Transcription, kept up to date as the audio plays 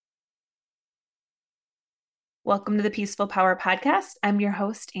Welcome to the Peaceful Power Podcast. I'm your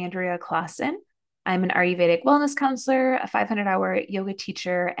host, Andrea Clausen. I'm an Ayurvedic wellness counselor, a 500-hour yoga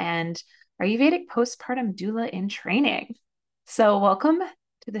teacher, and Ayurvedic postpartum doula in training. So, welcome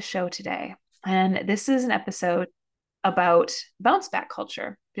to the show today. And this is an episode about bounce back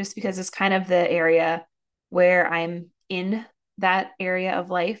culture, just because it's kind of the area where I'm in that area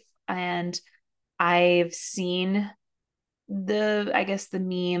of life. And I've seen the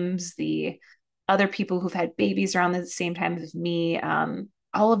memes, the other people who've had babies around the same time as me,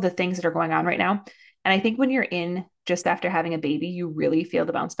 all of the things that are going on right now. And I think when you're in just after having a baby, you really feel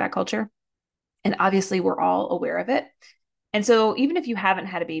the bounce back culture. And obviously, we're all aware of it. And so, even if you haven't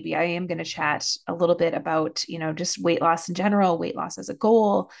had a baby, I am going to chat a little bit about, just weight loss in general, weight loss as a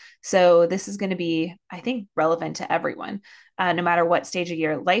goal. So, this is going to be, I think, relevant to everyone, no matter what stage of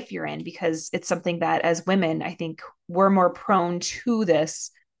your life you're in, because it's something that as women, I think we're more prone to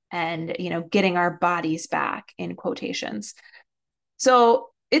this and, getting our bodies back in quotations. So,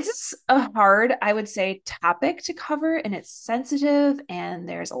 it's a hard, I would say, topic to cover, and it's sensitive, and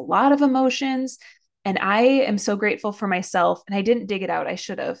there's a lot of emotions. And I am so grateful for myself. And I didn't dig it out. I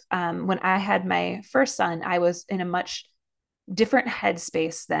should have. When I had my first son, I was in a much different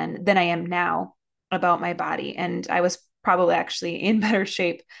headspace than I am now about my body. And I was probably actually in better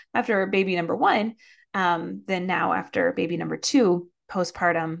shape after baby number one than now after baby number two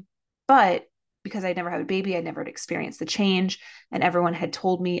postpartum. But because I never had a baby, I never had experienced the change. And everyone had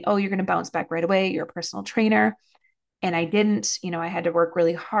told me, oh, you're going to bounce back right away. You're a personal trainer. And I didn't. I had to work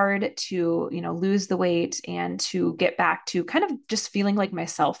really hard to, lose the weight and to get back to kind of just feeling like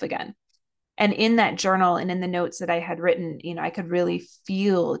myself again. And in that journal and in the notes that I had written, I could really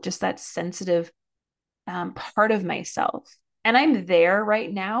feel just that sensitive part of myself. And I'm there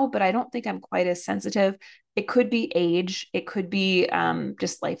right now, but I don't think I'm quite as sensitive. It could be age, it could be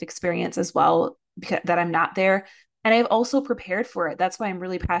just life experience as well, because, that I'm not there. And I've also prepared for it. That's why I'm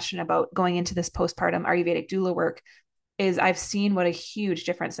really passionate about going into this postpartum Ayurvedic doula work. Is I've seen what a huge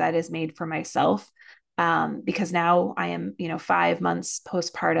difference that has made for myself, because now I am, 5 months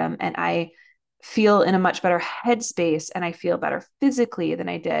postpartum, and I feel in a much better headspace, and I feel better physically than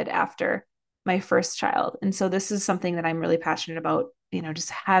I did after my first child. And so this is something that I'm really passionate about, just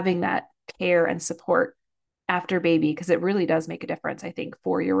having that care and support after baby, because it really does make a difference, I think,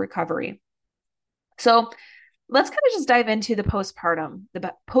 for your recovery. So let's kind of just dive into the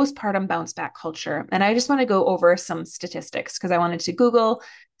postpartum bounce back culture. And I just want to go over some statistics because I wanted to Google,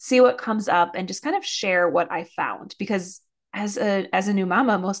 see what comes up, and just kind of share what I found. Because as a new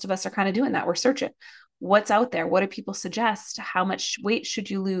mama, most of us are kind of doing that. We're searching what's out there. What do people suggest? How much weight should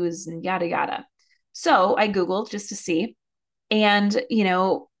you lose? And yada yada. So I Googled just to see. And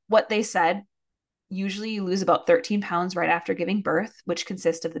what they said, usually you lose about 13 pounds right after giving birth, which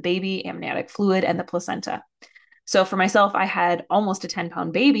consists of the baby, amniotic fluid, and the placenta. So for myself, I had almost a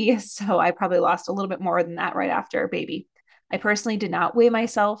 10-pound baby. So I probably lost a little bit more than that right after baby. I personally did not weigh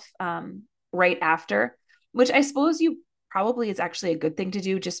myself right after, which I suppose you probably is actually a good thing to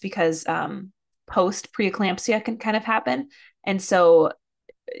do, just because post preeclampsia can kind of happen. And so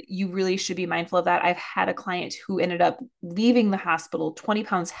you really should be mindful of that. I've had a client who ended up leaving the hospital 20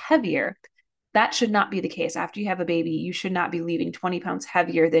 pounds heavier. That should not be the case. After you have a baby, you should not be leaving 20 pounds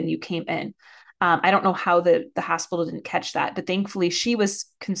heavier than you came in. I don't know how the hospital didn't catch that, but thankfully she was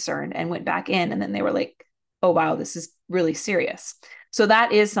concerned and went back in. And then they were like, oh, wow, this is really serious. So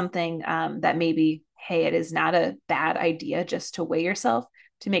that is something that maybe, hey, it is not a bad idea just to weigh yourself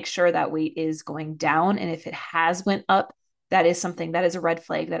to make sure that weight is going down. And if it has went up, that is something that is a red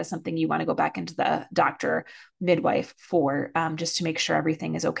flag. That is something you want to go back into the doctor, midwife for, just to make sure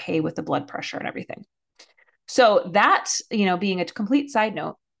everything is okay with the blood pressure and everything. So that, being a complete side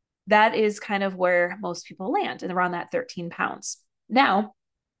note, that is kind of where most people land, and around that 13 pounds. Now,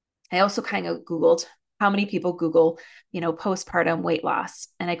 I also kind of Googled how many people Google, postpartum weight loss.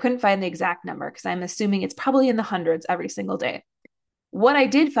 And I couldn't find the exact number because I'm assuming it's probably in the hundreds every single day. What I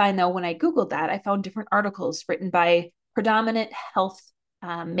did find, though, when I Googled that, I found different articles written by predominant health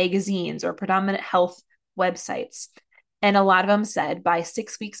magazines or predominant health websites. And a lot of them said by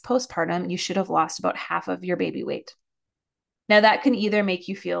 6 weeks postpartum, you should have lost about half of your baby weight. Now, that can either make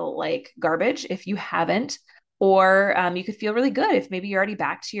you feel like garbage if you haven't, or you could feel really good if maybe you're already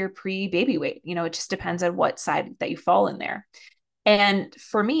back to your pre baby weight. It just depends on what side that you fall in there. And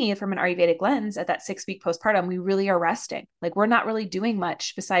for me, from an Ayurvedic lens, at that 6 week postpartum, we really are resting. Like we're not really doing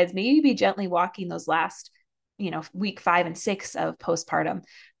much besides maybe gently walking those last, week 5 and 6 of postpartum.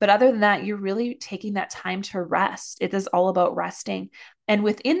 But other than that, you're really taking that time to rest. It is all about resting. And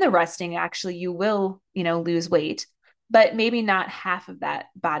within the resting, actually, you will, lose weight, but maybe not half of that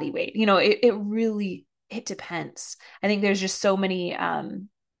body weight. It really It depends. I think there's just so many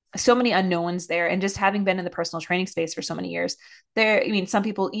unknowns there. And just having been in the personal training space for so many years, I mean, some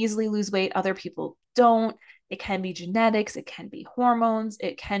people easily lose weight, other people don't. It can be genetics, it can be hormones,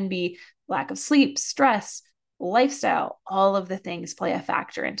 it can be lack of sleep, stress, lifestyle. All of the things play a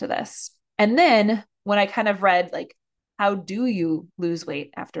factor into this. And then when I kind of read, like, how do you lose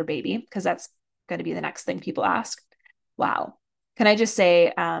weight after baby? Because that's going to be the next thing people ask. Wow. Can I just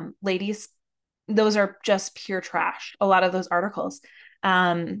say, ladies, those are just pure trash. A lot of those articles,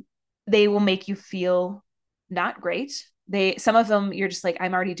 um, they will make you feel not great. Some of them, you're just like,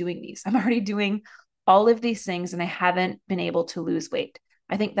 I'm already doing these. I'm already doing all of these things, and I haven't been able to lose weight.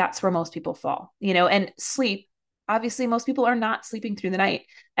 I think that's where most people fall, and sleep. Obviously, most people are not sleeping through the night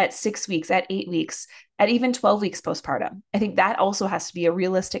at 6 weeks, at 8 weeks, at even 12 weeks postpartum. I think that also has to be a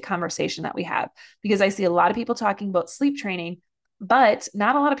realistic conversation that we have, because I see a lot of people talking about sleep training, but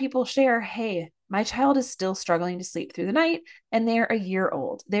not a lot of people share, hey, my child is still struggling to sleep through the night and they're a year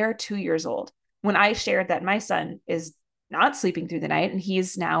old. They're 2 years old. When I shared that my son is not sleeping through the night and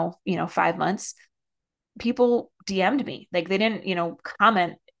he's now, 5 months, people DM'd me. Like they didn't,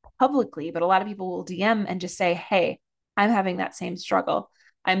 comment publicly, but a lot of people will DM and just say, hey, I'm having that same struggle.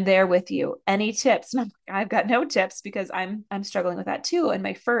 I'm there with you. Any tips? And I've got no tips because I'm struggling with that too. And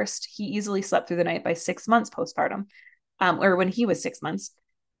my first, he easily slept through the night by 6 months postpartum, or when he was 6 months.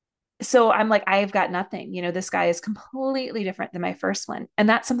 So I'm like, I've got nothing. This guy is completely different than my first one. And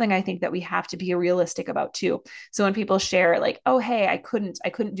that's something I think that we have to be realistic about too. So when people share like, oh, hey, I couldn't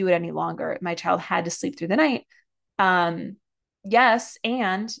do it any longer. My child had to sleep through the night. Yes.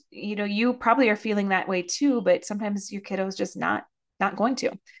 And you probably are feeling that way too, but sometimes your kiddo is just not going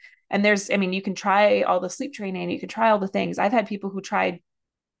to. And you can try all the sleep training, you can try all the things. I've had people who tried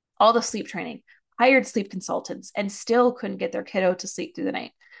all the sleep training, hired sleep consultants, and still couldn't get their kiddo to sleep through the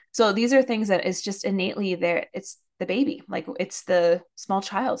night. So these are things that is just innately there. It's the baby, like it's the small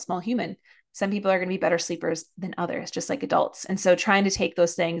child, small human. Some people are going to be better sleepers than others, just like adults. And so trying to take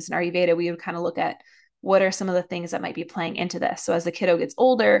those things in Ayurveda, we would kind of look at what are some of the things that might be playing into this. So as the kiddo gets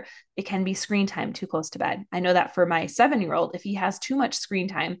older, it can be screen time too close to bed. I know that for my 7-year-old, if he has too much screen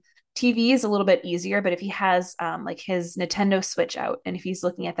time, TV is a little bit easier, but if he has like his Nintendo Switch out and if he's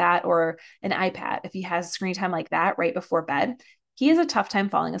looking at that, or an iPad, if he has screen time like that right before bed, he has a tough time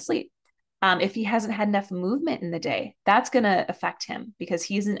falling asleep. If he hasn't had enough movement in the day, that's going to affect him because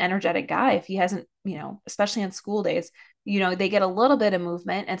he's an energetic guy. If he hasn't, especially on school days, they get a little bit of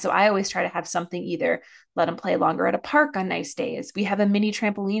movement. And so I always try to have something, either let him play longer at a park on nice days. We have a mini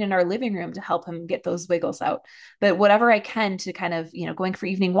trampoline in our living room to help him get those wiggles out. But whatever I can to kind of, going for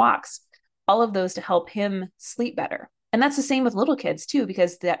evening walks, all of those to help him sleep better. And that's the same with little kids too,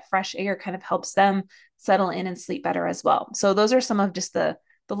 because that fresh air kind of helps them settle in and sleep better as well. So those are some of just the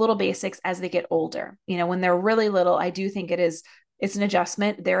little basics as they get older. When they're really little, I do think it's an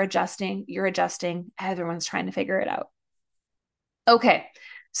adjustment. They're adjusting, you're adjusting, everyone's trying to figure it out. Okay.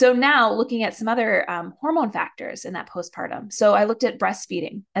 So now looking at some other hormone factors in that postpartum. So I looked at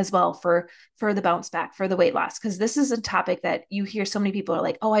breastfeeding as well for the bounce back, for the weight loss, because this is a topic that you hear so many people are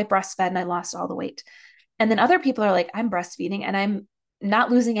like, oh, I breastfed and I lost all the weight. And then other people are like, I'm breastfeeding and I'm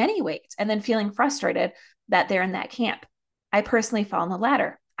not losing any weight, and then feeling frustrated that they're in that camp. I personally fall in the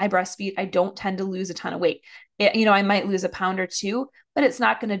latter. I breastfeed. I don't tend to lose a ton of weight. I might lose a pound or two, but it's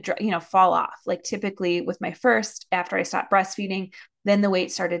not going to, fall off. Like typically with my first, after I stopped breastfeeding, then the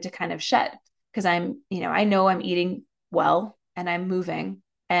weight started to kind of shed because I know I'm eating well and I'm moving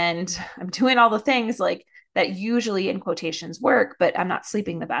and I'm doing all the things like that usually in quotations work, but I'm not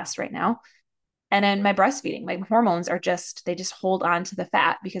sleeping the best right now. And then my breastfeeding, my hormones they just hold on to the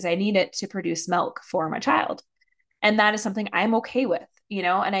fat because I need it to produce milk for my child. And that is something I'm okay with,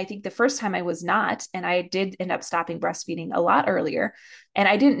 and I think the first time I was not, and I did end up stopping breastfeeding a lot earlier. And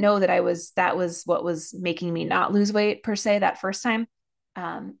I didn't know that was what was making me not lose weight per se that first time.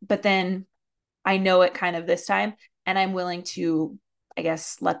 But then I know it kind of this time, and I'm willing to, I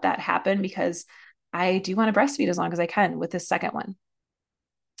guess, let that happen because I do want to breastfeed as long as I can with this second one.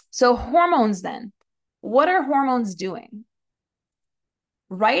 So hormones then, what are hormones doing?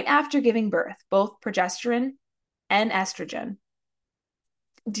 Right after giving birth, both progesterone and estrogen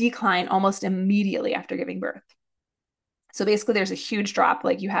decline almost immediately after giving birth. So basically there's a huge drop.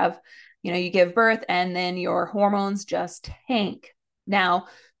 Like you give birth and then your hormones just tank. Now,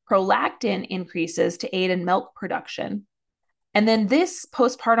 prolactin increases to aid in milk production. And then this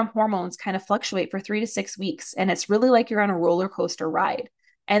postpartum hormones kind of fluctuate for 3 to 6 weeks. And it's really like you're on a roller coaster ride.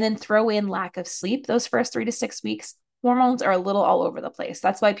 And then throw in lack of sleep those first 3 to 6 weeks. Hormones are a little all over the place.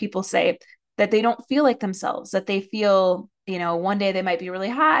 That's why people say that they don't feel like themselves, that they feel, one day they might be really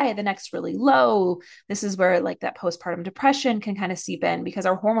high, the next really low. This is where like that postpartum depression can kind of seep in because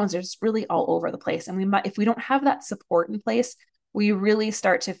our hormones are just really all over the place. And if we don't have that support in place, we really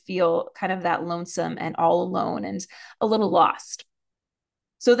start to feel kind of that lonesome and all alone and a little lost.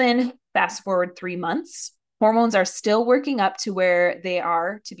 So then fast forward 3 months, hormones are still working up to where they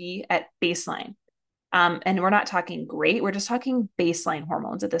are to be at baseline. And we're not talking great, we're just talking baseline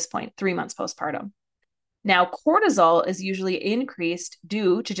hormones at this point, 3 months postpartum. Now, cortisol is usually increased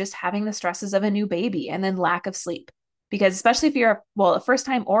due to just having the stresses of a new baby and then lack of sleep. Because especially if you're, a first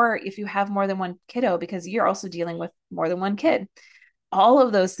time or if you have more than one kiddo, because you're also dealing with more than one kid, all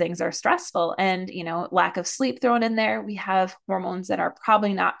of those things are stressful. And, lack of sleep thrown in there, we have hormones that are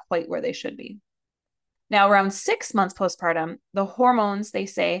probably not quite where they should be. Now, around 6 months postpartum, the hormones, they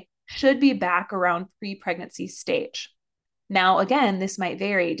say, should be back around pre-pregnancy stage. Now, again, this might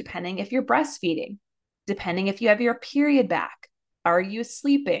vary depending if you're breastfeeding, depending if you have your period back. Are you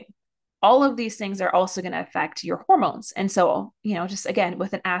sleeping? All of these things are also going to affect your hormones. And so, just again,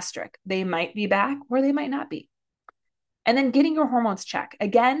 with an asterisk, they might be back or they might not be. And then getting your hormones checked.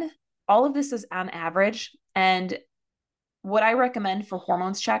 Again, all of this is on average. And what I recommend for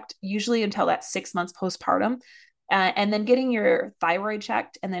hormones checked, usually until that 6 months postpartum, and then getting your thyroid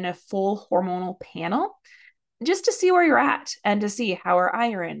checked and then a full hormonal panel just to see where you're at and to see how our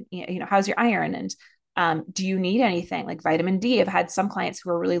iron, how's your iron and do you need anything like vitamin D? I've had some clients who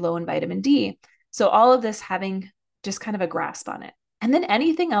are really low in vitamin D. So all of this having just kind of a grasp on it. And then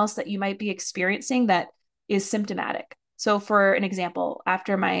anything else that you might be experiencing that is symptomatic. So for an example,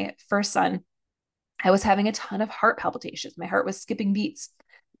 after my first son, I was having a ton of heart palpitations. My heart was skipping beats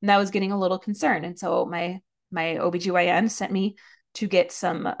and that was getting a little concerned. And so my OBGYN sent me to get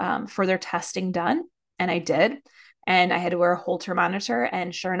some further testing done. And I did. And I had to wear a Holter monitor.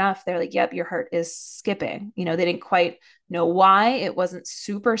 And sure enough, they're like, yep, your heart is skipping. They didn't quite know why. It wasn't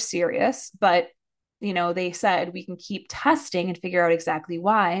super serious, but, they said we can keep testing and figure out exactly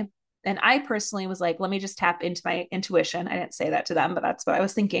why. And I personally was like, let me just tap into my intuition. I didn't say that to them, but that's what I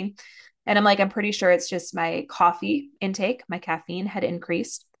was thinking. And I'm like, I'm pretty sure it's just my coffee intake, my caffeine had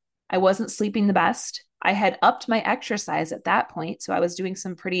increased. I wasn't sleeping the best. I had upped my exercise at that point. So I was doing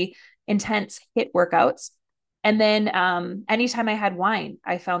some pretty intense HIIT workouts. And then anytime I had wine,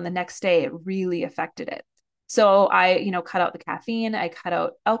 I found the next day it really affected it. So I, cut out the caffeine, I cut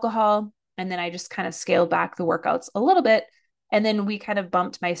out alcohol, and then I just kind of scaled back the workouts a little bit. And then we kind of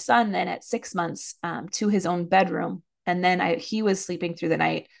bumped my son then at 6 months to his own bedroom. And then he was sleeping through the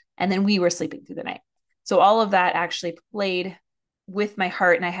night and then we were sleeping through the night. So all of that actually played with my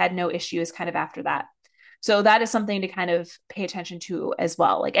heart and I had no issues kind of after that. So that is something to kind of pay attention to as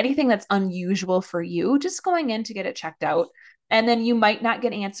well. Like anything that's unusual for you, just going in to get it checked out. And then you might not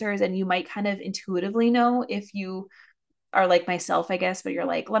get answers and you might kind of intuitively know if you are like myself, I guess, but you're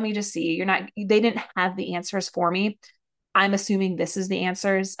like, let me just see. They didn't have the answers for me. I'm assuming this is the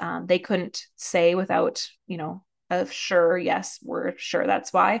answers. They couldn't say without, a sure, yes, we're sure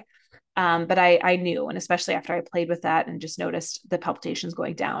that's why. But I knew, and especially after I played with that and just noticed the palpitations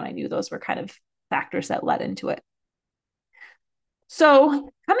going down, I knew those were kind of factors that led into it. So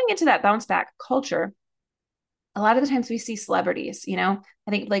coming into that bounce back culture, a lot of the times we see celebrities, I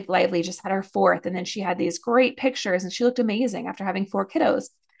think like Lively just had her fourth, and then she had these great pictures and she looked amazing after having four kiddos.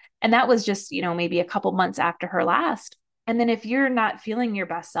 And that was just, maybe a couple months after her last. And then if you're not feeling your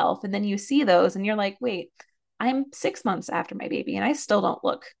best self, and then you see those and you're like, wait, I'm 6 months after my baby and I still don't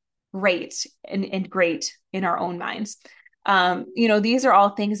look great and great in our own minds. These are all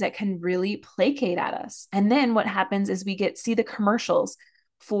things that can really placate at us. And then what happens is we see the commercials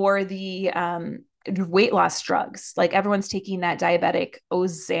for the weight loss drugs. Like everyone's taking that diabetic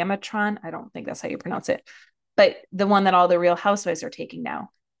Ozempic. I don't think that's how you pronounce it, but the one that all the Real Housewives are taking now.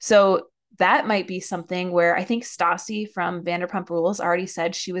 So that might be something where I think Stassi from Vanderpump Rules already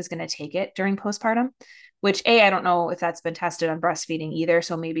said she was going to take it during postpartum, which I don't know if that's been tested on breastfeeding either.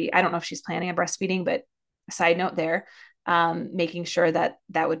 So maybe, I don't know if she's planning on breastfeeding, but side note there, making sure that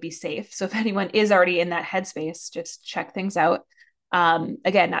that would be safe. So if anyone is already in that headspace, just check things out.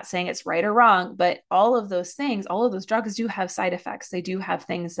 Again, not saying it's right or wrong, but all of those things, all of those drugs do have side effects. They do have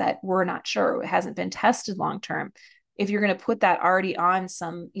things that we're not sure. It hasn't been tested long term. If you're going to put that already on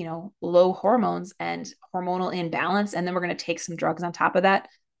some, low hormones and hormonal imbalance, and then we're going to take some drugs on top of that,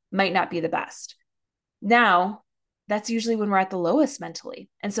 might not be the best. Now, that's usually when we're at the lowest mentally.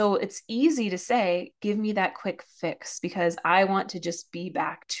 And so it's easy to say, give me that quick fix because I want to just be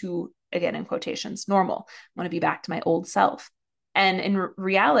back to, again, in quotations, normal. I want to be back to my old self. And in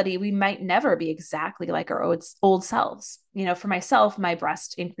reality, we might never be exactly like our old selves. For myself, my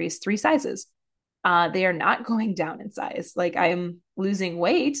breast increased 3 sizes. They are not going down in size. Like I'm losing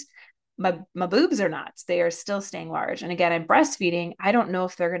weight. My boobs are not. They are still staying large. And again, I'm breastfeeding. I don't know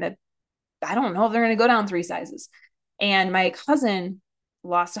if they're gonna go down 3 sizes. And my cousin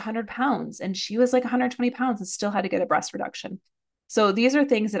lost 100 pounds and she was like 120 pounds and still had to get a breast reduction. So these are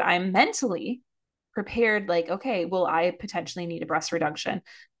things that I'm mentally prepared, like, okay, well, I potentially need a breast reduction,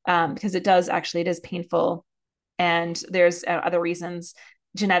 because it is painful. And there's other reasons,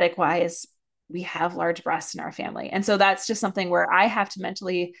 genetic wise, we have large breasts in our family. And so that's just something where I have to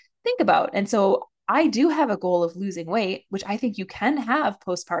mentally think about. And so I do have a goal of losing weight, which I think you can have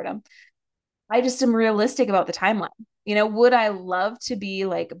postpartum. I just am realistic about the timeline. Would I love to be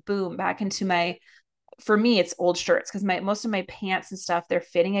like, boom, back into for me, it's old shirts because most of my pants and stuff, they're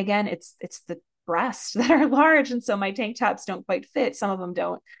fitting again. It's the breasts that are large. And so my tank tops don't quite fit. Some of them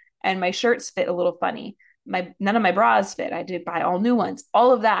don't. And my shirts fit a little funny. None of my bras fit. I did buy all new ones.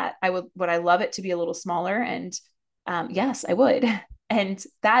 All of that, would I love it to be a little smaller? And yes, I would. And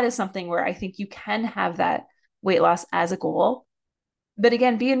that is something where I think you can have that weight loss as a goal. But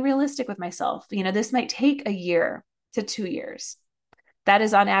again, being realistic with myself, this might take a year to 2 years. That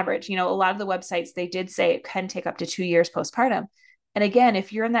is on average. A lot of the websites, they did say it can take up to 2 years postpartum. And again,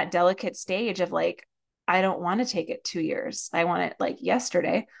 if you're in that delicate stage of like, I don't want to take it 2 years, I want it like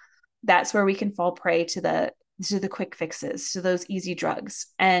yesterday, that's where we can fall prey to the quick fixes, to those easy drugs.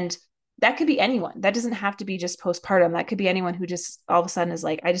 And that could be anyone. That doesn't have to be just postpartum. That could be anyone who just all of a sudden is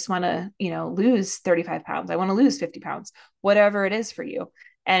like, I just want to, lose 35 pounds. I want to lose 50 pounds, whatever it is for you.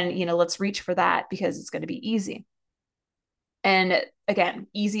 And, let's reach for that because it's going to be easy. And again,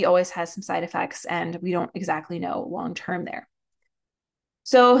 easy always has some side effects, and we don't exactly know long term there.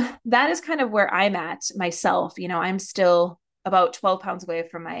 So that is kind of where I'm at myself. I'm still about 12 pounds away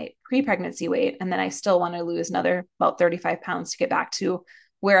from my pre pregnancy weight. And then I still want to lose another about 35 pounds to get back to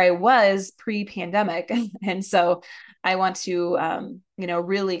where I was pre pandemic. And so I want to,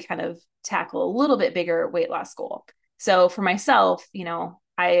 really kind of tackle a little bit bigger weight loss goal. So for myself,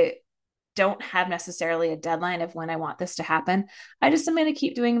 I don't have necessarily a deadline of when I want this to happen. I just am going to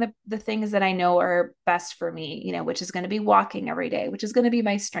keep doing the things that I know are best for me, which is going to be walking every day, which is going to be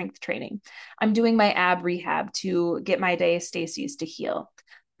my strength training. I'm doing my ab rehab to get my diastases to heal.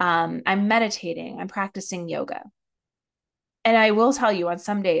 I'm meditating, I'm practicing yoga. And I will tell you, on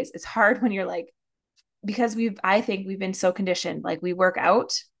some days, it's hard when you're like, because I think we've been so conditioned, like we work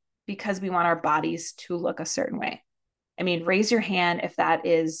out because we want our bodies to look a certain way. I mean, raise your hand if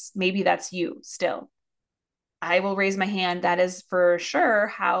maybe that's you still. I will raise my hand. That is for sure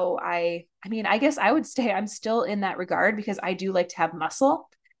how I guess I would say I'm still in that regard because I do like to have muscle.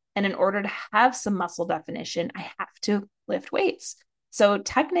 And in order to have some muscle definition, I have to lift weights. So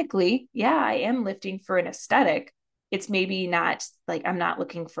technically, yeah, I am lifting for an aesthetic. It's maybe not like I'm not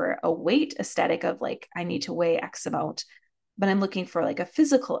looking for a weight aesthetic of like I need to weigh X amount, but I'm looking for like a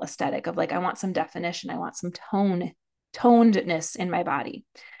physical aesthetic of like I want some definition, I want some tonedness in my body.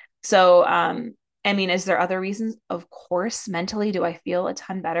 So, is there other reasons? Of course, mentally, do I feel a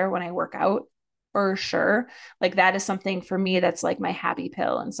ton better when I work out? For sure. Like that is something for me that's like my happy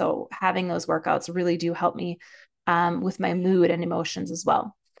pill. And so having those workouts really do help me with my mood and emotions as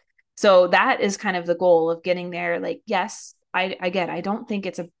well. So that is kind of the goal of getting there. Like, yes, I don't think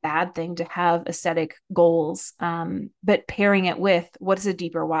it's a bad thing to have aesthetic goals, but pairing it with what is a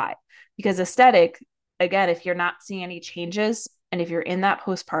deeper why? Because aesthetic, again, if you're not seeing any changes, and if you're in that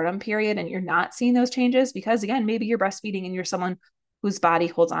postpartum period and you're not seeing those changes, because again, maybe you're breastfeeding and you're someone whose body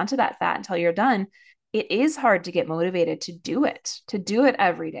holds on to that fat until you're done, it is hard to get motivated to do it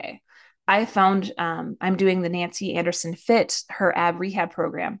every day. I found I'm doing the Nancy Anderson Fit, her ab rehab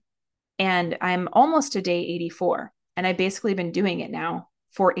program, and I'm almost to day 84. And I've basically been doing it now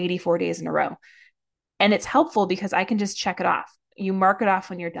for 84 days in a row. And it's helpful because I can just check it off. You mark it off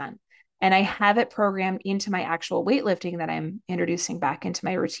when you're done. And I have it programmed into my actual weightlifting that I'm introducing back into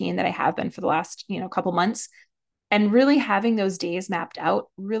my routine that I have been for the last, couple months. And really having those days mapped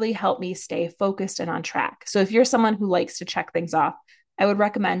out really helped me stay focused and on track. So if you're someone who likes to check things off, I would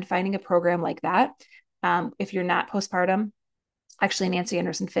recommend finding a program like that. If you're not postpartum, actually Nancy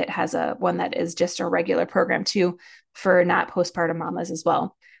Anderson Fit has one that is just a regular program too for not postpartum mamas as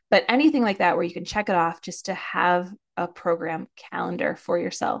well. But anything like that where you can check it off just to have a program calendar for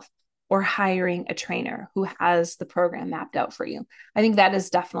yourself, or hiring a trainer who has the program mapped out for you. I think that is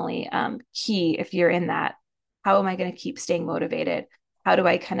definitely key if you're in that. How am I going to keep staying motivated? How do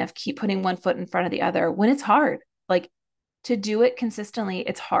I kind of keep putting one foot in front of the other when it's hard? Like, to do it consistently,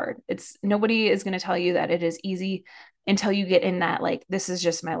 it's hard. Nobody is going to tell you that it is easy. until you get in that, like, this is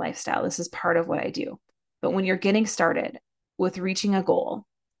just my lifestyle. This is part of what I do. But when you're getting started with reaching a goal,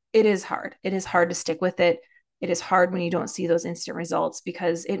 it is hard. It is hard to stick with it. It is hard when you don't see those instant results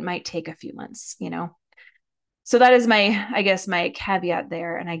because it might take a few months, you know? So that is my, I guess, my caveat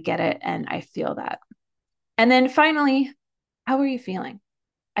there. And I get it. And I feel that. And then finally, how are you feeling?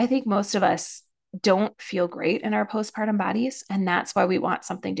 I think most of us don't feel great in our postpartum bodies. And that's why we want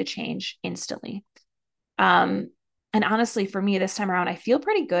something to change instantly. Um, and honestly, for me this time around, I feel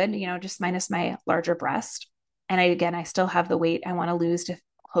pretty good, you know, just minus my larger breast. And I still have the weight I want to lose to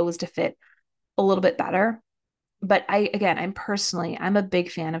clothes to fit a little bit better. But I'm a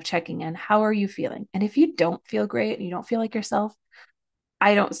big fan of checking in. How are you feeling? And if you don't feel great and you don't feel like yourself,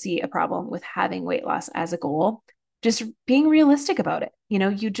 I don't see a problem with having weight loss as a goal. Just being realistic about it. You know,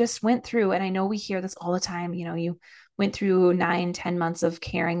 you just went through, and I know we hear this all the time, you know, you went through 9, 10 months of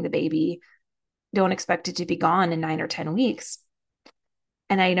carrying the baby. Don't expect it to be gone in 9 or 10 weeks.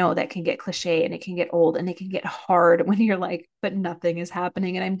 And I know that can get cliche and it can get old and it can get hard when you're like, but nothing is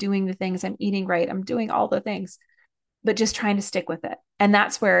happening. And I'm doing the things, I'm eating right, I'm doing all the things, but just trying to stick with it. And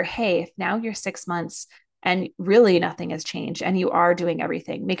that's where, hey, if now you're 6 months and really nothing has changed and you are doing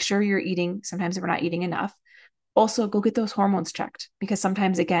everything, make sure you're eating. Sometimes if we're not eating enough, also go get those hormones checked because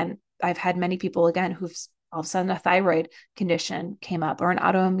sometimes, again, I've had many people again who've all of a sudden a thyroid condition came up or an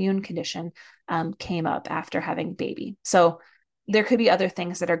autoimmune condition came up after having baby. So there could be other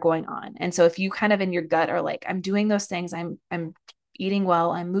things that are going on. And so if you kind of in your gut are like, I'm doing those things, I'm eating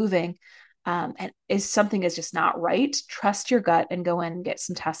well, I'm moving, and is something is just not right, trust your gut and go in and get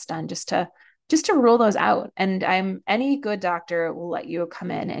some tests done just to rule those out. And I'm any good doctor will let you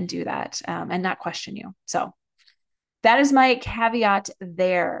come in and do that and not question you. So that is my caveat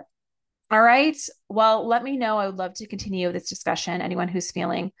there. All right. Well, let me know. I would love to continue this discussion. Anyone who's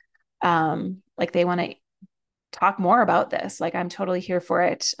feeling like they want to talk more about this, like I'm totally here for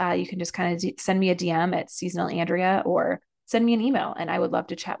it. You can just kind of send me a DM at seasonal Andrea or send me an email, and I would love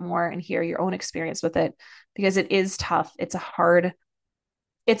to chat more and hear your own experience with it because it is tough. It's a hard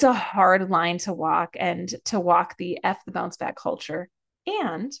line to walk and to walk the F the bounce back culture.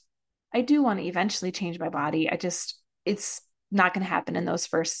 And I do want to eventually change my body. It's not going to happen in those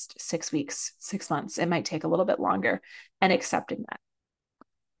first 6 weeks, 6 months. It might take a little bit longer and accepting that.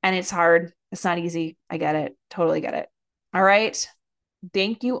 And it's hard. It's not easy. I get it. Totally get it. All right.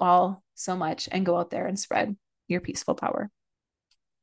 Thank you all so much and go out there and spread your peaceful power.